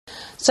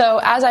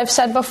So as I've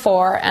said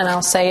before, and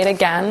I'll say it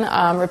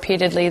again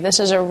repeatedly, this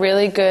is a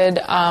really good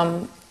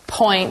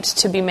point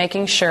to be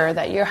making sure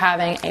that you're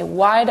having a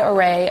wide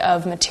array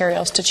of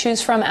materials to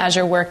choose from as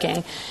you're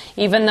working.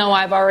 Even though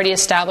I've already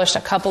established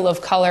a couple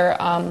of color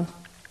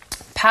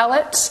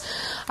palettes,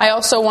 I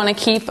also want to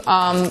keep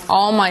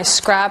all my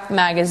scrap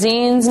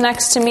magazines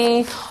next to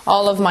me,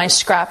 all of my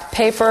scrap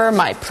paper,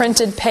 my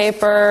printed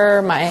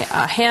paper, my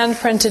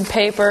hand-printed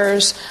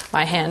papers,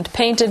 my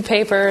hand-painted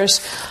papers,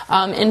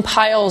 in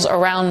piles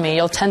around me.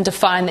 You'll tend to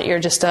find that you're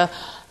just a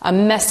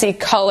messy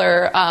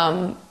color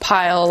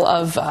pile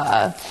of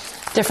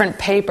different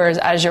papers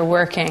as you're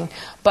working.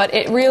 But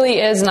it really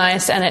is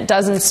nice, and it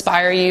does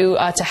inspire you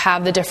to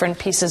have the different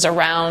pieces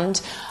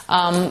around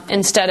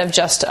instead of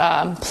just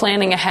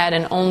planning ahead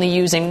and only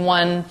using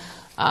one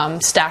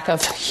stack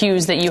of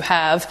hues that you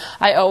have.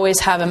 I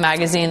always have a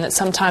magazine that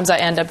sometimes I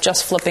end up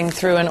just flipping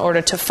through in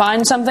order to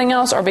find something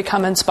else or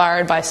become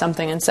inspired by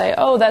something and say,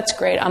 oh, that's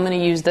great, I'm going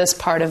to use this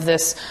part of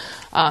this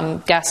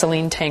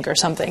gasoline tank or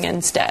something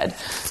instead.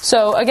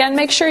 So again,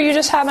 make sure you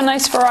just have a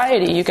nice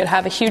variety. You could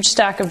have a huge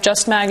stack of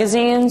just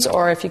magazines,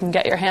 or if you can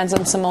get your hands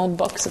on some old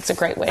books, it's a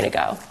great way to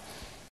go.